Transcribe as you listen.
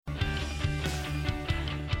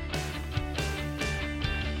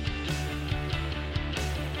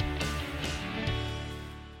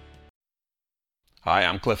Hi,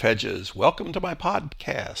 I'm Cliff Hedges. Welcome to my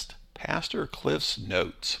podcast, Pastor Cliff's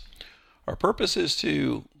Notes. Our purpose is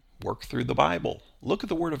to work through the Bible, look at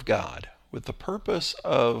the Word of God, with the purpose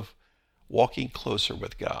of walking closer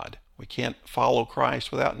with God. We can't follow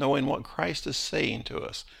Christ without knowing what Christ is saying to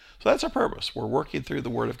us. So that's our purpose. We're working through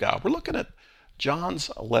the Word of God. We're looking at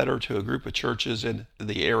John's letter to a group of churches in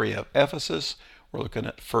the area of Ephesus. We're looking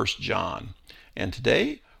at 1 John. And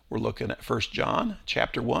today, we're looking at 1 John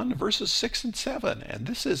chapter 1, verses 6 and 7, and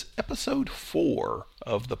this is episode 4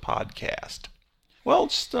 of the podcast. Well,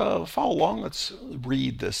 just follow along. Let's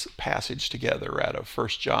read this passage together out of 1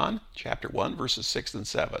 John chapter 1, verses 6 and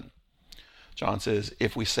 7. John says,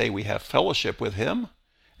 "If we say we have fellowship with him,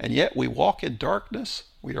 and yet we walk in darkness,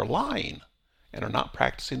 we are lying and are not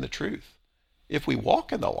practicing the truth. If we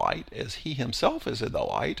walk in the light, as he himself is in the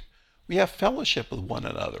light, we have fellowship with one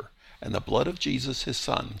another. And the blood of Jesus, his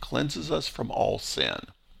Son, cleanses us from all sin."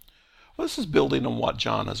 Well, this is building on what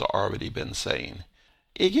John has already been saying.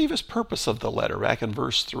 He gave his purpose of the letter back in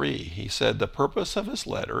verse 3. He said the purpose of his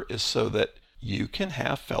letter is so that you can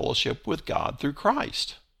have fellowship with God through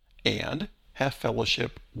Christ and have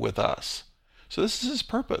fellowship with us. So this is his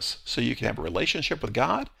purpose. So you can have a relationship with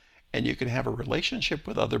God and you can have a relationship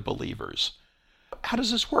with other believers. How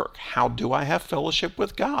does this work? How do I have fellowship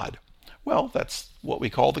with God? Well, that's what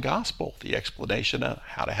we call the gospel, the explanation of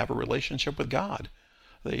how to have a relationship with God.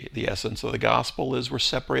 The essence of the gospel is we're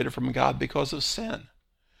separated from God because of sin.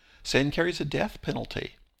 Sin carries a death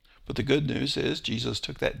penalty. But the good news is Jesus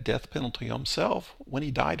took that death penalty himself when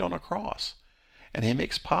he died on a cross. And he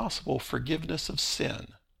makes possible forgiveness of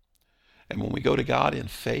sin. And when we go to God in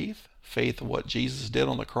faith of what Jesus did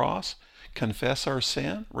on the cross, confess our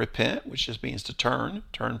sin, repent, which just means to turn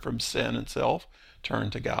from sin itself,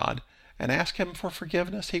 turn to God, and ask him for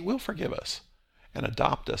forgiveness, he will forgive us and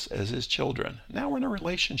adopt us as his children. Now we're in a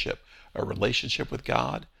relationship with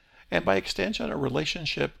God, and by extension, a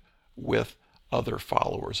relationship with other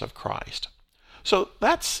followers of Christ. So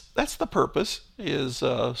that's the purpose, is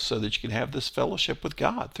so that you can have this fellowship with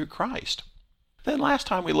God through Christ. Then last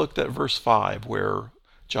time we looked at verse 5, where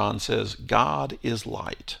John says, God is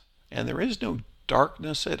light, and there is no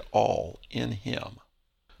darkness at all in him.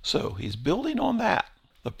 So he's building on that.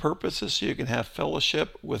 The purpose is so you can have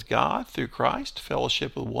fellowship with God through Christ,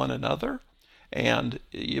 fellowship with one another, and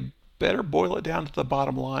you better boil it down to the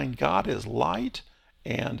bottom line. God is light,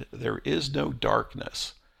 and there is no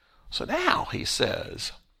darkness. So now he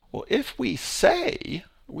says, well, if we say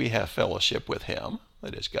we have fellowship with him,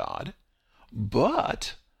 that is God,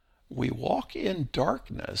 but we walk in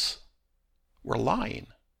darkness, we're lying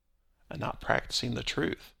and not practicing the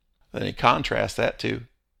truth. Then he contrasts that to,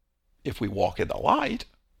 if we walk in the light,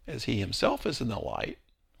 as he himself is in the light,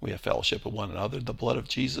 we have fellowship with one another. The blood of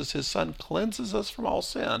Jesus, his Son, cleanses us from all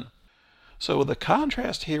sin. So the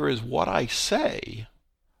contrast here is what I say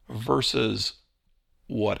versus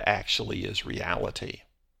what actually is reality.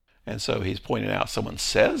 And so he's pointing out someone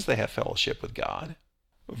says they have fellowship with God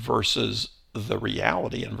versus the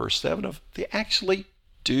reality in verse 7 of they actually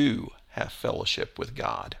do have fellowship with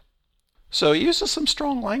God. So he uses some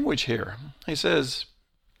strong language here. He says,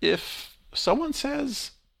 if someone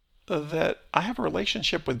says that I have a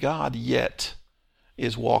relationship with God yet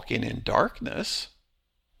is walking in darkness,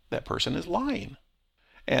 that person is lying.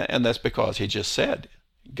 And that's because he just said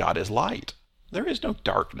God is light. There is no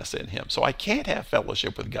darkness in him. So I can't have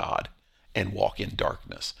fellowship with God and walk in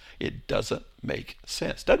darkness. It doesn't make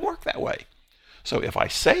sense. It doesn't work that way. So if I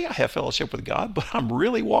say I have fellowship with God, but I'm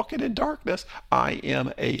really walking in darkness, I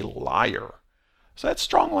am a liar. So that's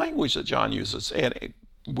strong language that John uses, and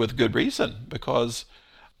with good reason, because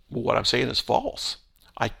what I'm saying is false.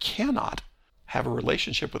 I cannot have a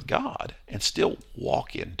relationship with God and still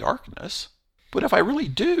walk in darkness. But if I really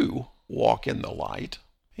do walk in the light,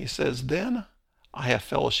 he says, then I have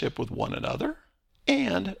fellowship with one another,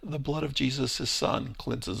 and the blood of Jesus, his Son,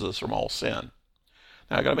 cleanses us from all sin.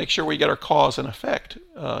 Now, I got to make sure we get our cause and effect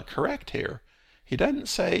correct here. He doesn't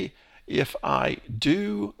say, if I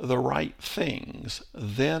do the right things,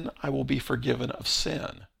 then I will be forgiven of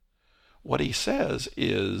sin. What he says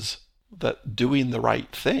is that doing the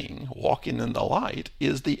right thing, walking in the light,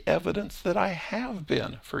 is the evidence that I have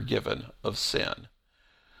been forgiven of sin.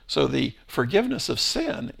 So the forgiveness of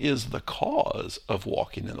sin is the cause of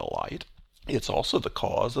walking in the light. It's also the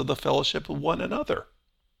cause of the fellowship with one another.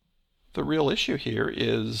 The real issue here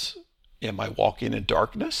is, am I walking in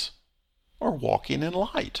darkness or walking in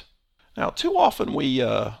light? Now, too often we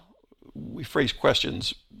phrase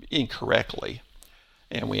questions incorrectly,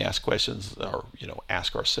 and we ask questions, or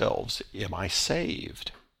ask ourselves, am I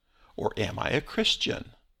saved? Or am I a Christian?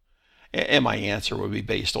 And my answer would be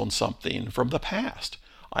based on something from the past.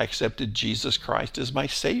 I accepted Jesus Christ as my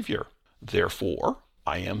Savior. Therefore,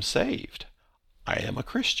 I am saved. I am a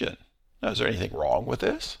Christian. Now, is there anything wrong with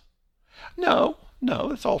this? No,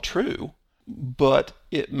 it's all true. But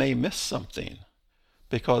it may miss something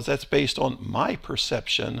because that's based on my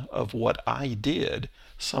perception of what I did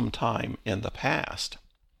sometime in the past.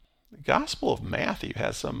 The Gospel of Matthew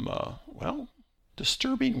has some,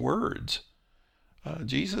 disturbing words.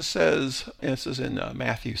 Jesus says, this is in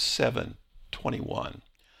Matthew 7:21,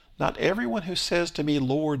 "Not everyone who says to me,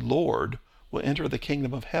 'Lord, Lord,' will enter the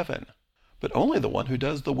kingdom of heaven, but only the one who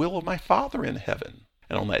does the will of my Father in heaven.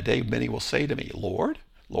 And on that day many will say to me, 'Lord,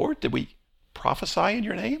 Lord, did we prophesy in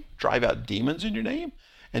your name, drive out demons in your name,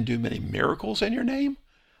 and do many miracles in your name?'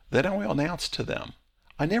 Then I will announce to them,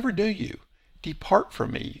 'I never knew you. Depart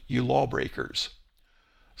from me, you lawbreakers.'"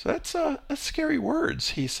 So that's scary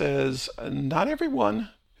words. He says, not everyone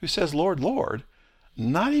who says, "Lord, Lord,"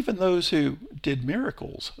 not even those who did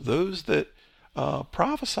miracles, those that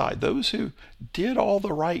prophesied, those who did all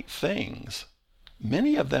the right things,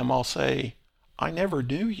 many of them I'll say, "I never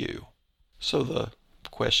knew you." So the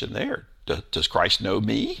question there, does Christ know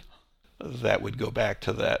me? That would go back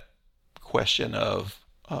to that question of,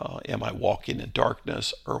 am I walking in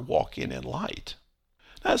darkness or walking in light?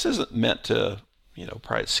 Now, this isn't meant to,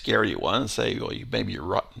 probably scare you one and say, well, maybe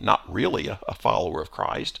you're not really a follower of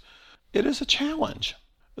Christ. It is a challenge.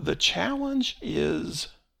 The challenge is,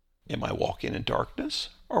 am I walking in darkness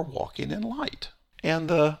or walking in light? And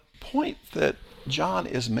the point that John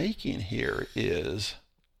is making here is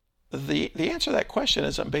the answer to that question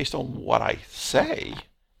isn't based on what I say,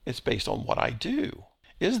 it's based on what I do.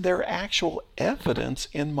 Is there actual evidence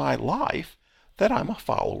in my life that I'm a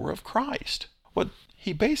follower of Christ? What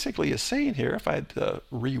he basically is saying here, if I had to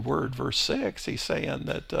reword verse 6, he's saying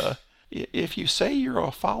that if you say you're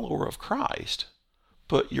a follower of Christ,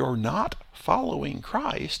 but you're not following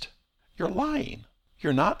Christ, you're lying.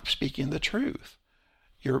 You're not speaking the truth.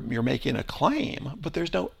 You're making a claim, but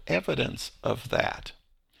there's no evidence of that.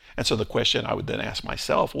 And so the question I would then ask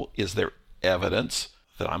myself, well, is there evidence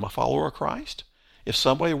that I'm a follower of Christ? If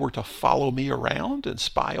somebody were to follow me around and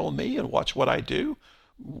spy on me and watch what I do,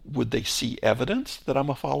 would they see evidence that I'm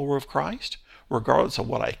a follower of Christ? Regardless of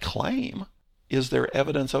what I claim, is there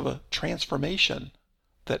evidence of a transformation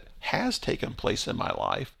that has taken place in my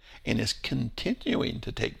life and is continuing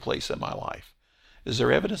to take place in my life? Is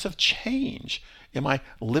there evidence of change? Am I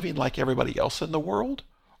living like everybody else in the world?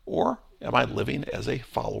 Or am I living as a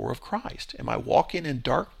follower of Christ? Am I walking in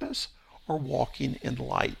darkness or walking in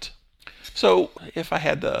light? So if I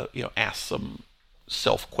had to, ask some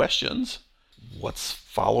self-questions, what's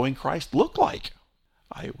following Christ look like?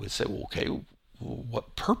 I would say, well, okay,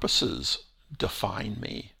 what purposes define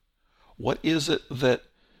me? What is it that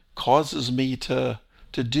causes me to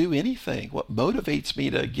do anything? What motivates me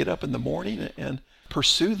to get up in the morning and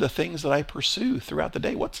pursue the things that I pursue throughout the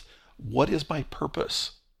day? What is my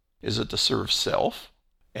purpose? Is it to serve self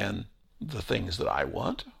and the things that I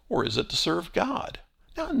want, or is it to serve God?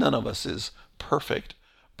 Now, none of us is perfect,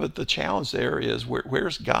 but the challenge there is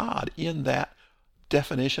where's God in that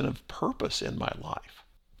definition of purpose in my life?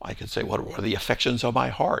 I could say, what are the affections of my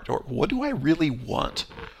heart? Or what do I really want?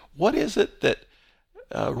 What is it that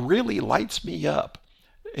really lights me up?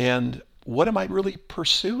 And what am I really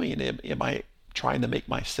pursuing? Am I trying to make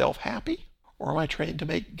myself happy? Or am I trying to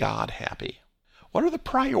make God happy? What are the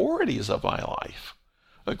priorities of my life?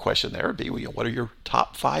 A question there would be, what are your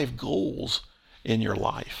top 5 goals in your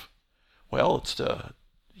life? Well, it's to,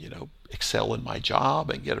 excel in my job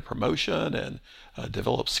and get a promotion and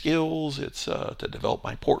develop skills. It's to develop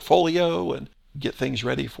my portfolio and get things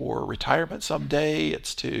ready for retirement someday.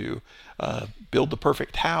 It's to build the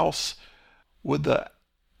perfect house. Would the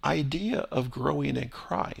idea of growing in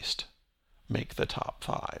Christ make the top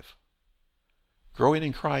 5? Growing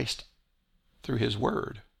in Christ through His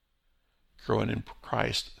Word. Growing in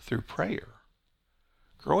Christ through prayer.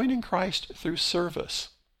 Growing in Christ through service.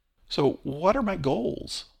 So what are my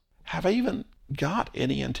goals? Have I even got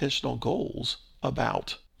any intentional goals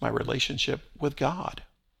about my relationship with God?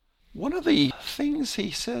 One of the things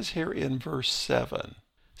he says here in verse 7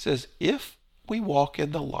 says, if we walk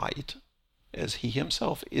in the light, as he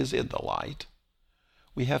himself is in the light,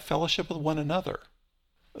 we have fellowship with one another.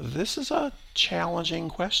 This is a challenging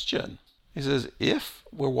question. He says, if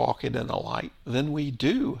we're walking in the light, then we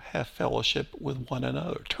do have fellowship with one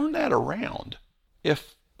another. Turn that around.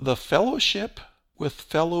 If the fellowship with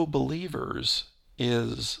fellow believers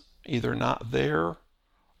is either not there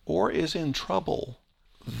or is in trouble,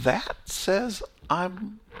 that says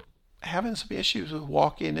I'm having some issues with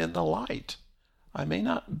walking in the light. I may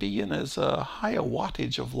not be in as high a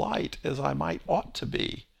wattage of light as I might ought to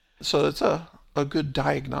be. So it's a good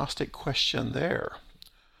diagnostic question there.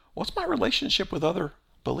 What's my relationship with other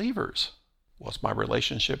believers? What's my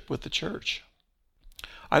relationship with the church?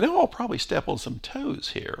 I know I'll probably step on some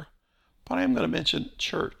toes here, but I am going to mention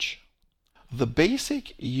church. The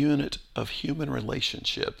basic unit of human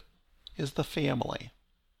relationship is the family.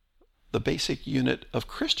 The basic unit of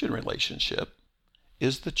Christian relationship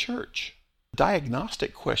is the church. The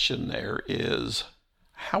diagnostic question there is,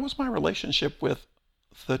 how is my relationship with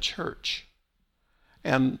the church?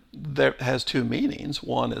 And that has two meanings.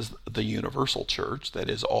 One is the universal church, that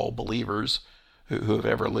is all believers who have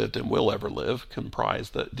ever lived and will ever live comprise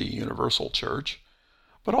the universal church,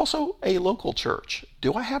 but also a local church.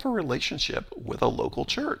 Do I have a relationship with a local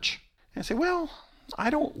church? And I say, well, I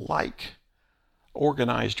don't like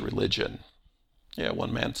organized religion. Yeah,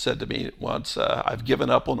 one man said to me once, I've given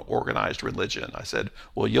up on organized religion. I said,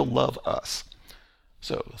 well, you'll love us.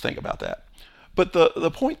 So think about that. But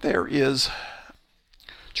the point there is,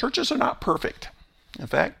 churches are not perfect. In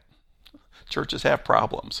fact, churches have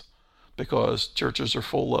problems because churches are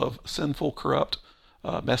full of sinful, corrupt,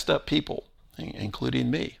 messed up people,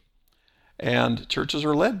 including me. And churches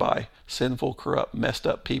are led by sinful, corrupt, messed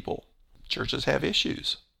up people. Churches have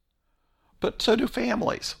issues. But so do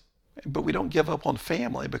families. But we don't give up on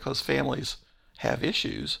family because families have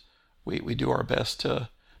issues. We do our best to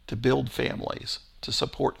build families, to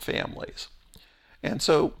support families. And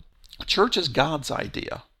so church is God's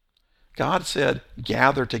idea. God said,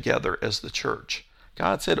 gather together as the church.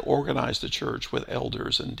 God said, organize the church with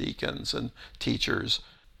elders and deacons and teachers.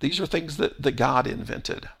 These are things that God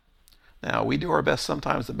invented. Now, we do our best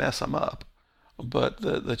sometimes to mess them up. But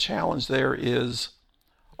the challenge there is,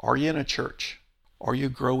 are you in a church? Are you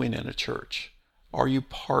growing in a church? Are you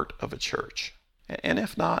part of a church? And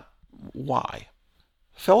if not, why?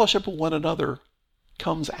 Fellowship with one another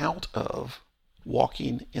comes out of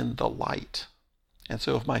walking in the light. And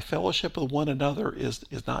so if my fellowship with one another is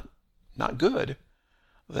not good,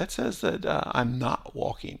 that says that I'm not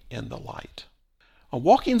walking in the light.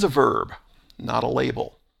 Walking's a verb, not a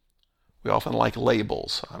label. We often like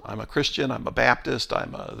labels. I'm a Christian, I'm a Baptist,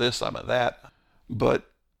 I'm a this, I'm a that. But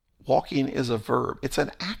walking is a verb. It's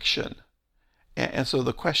an action. And so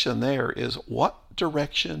the question there is, what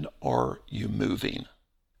direction are you moving?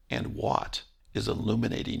 And what is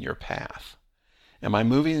illuminating your path? Am I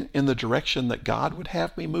moving in the direction that God would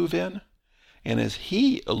have me move in? And is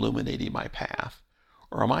He illuminating my path?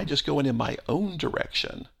 Or am I just going in my own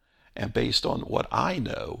direction and based on what I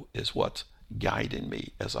know is what's guiding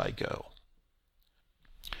me as I go?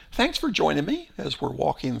 Thanks for joining me as we're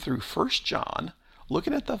walking through 1 John,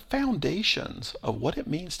 looking at the foundations of what it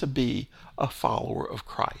means to be a follower of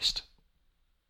Christ.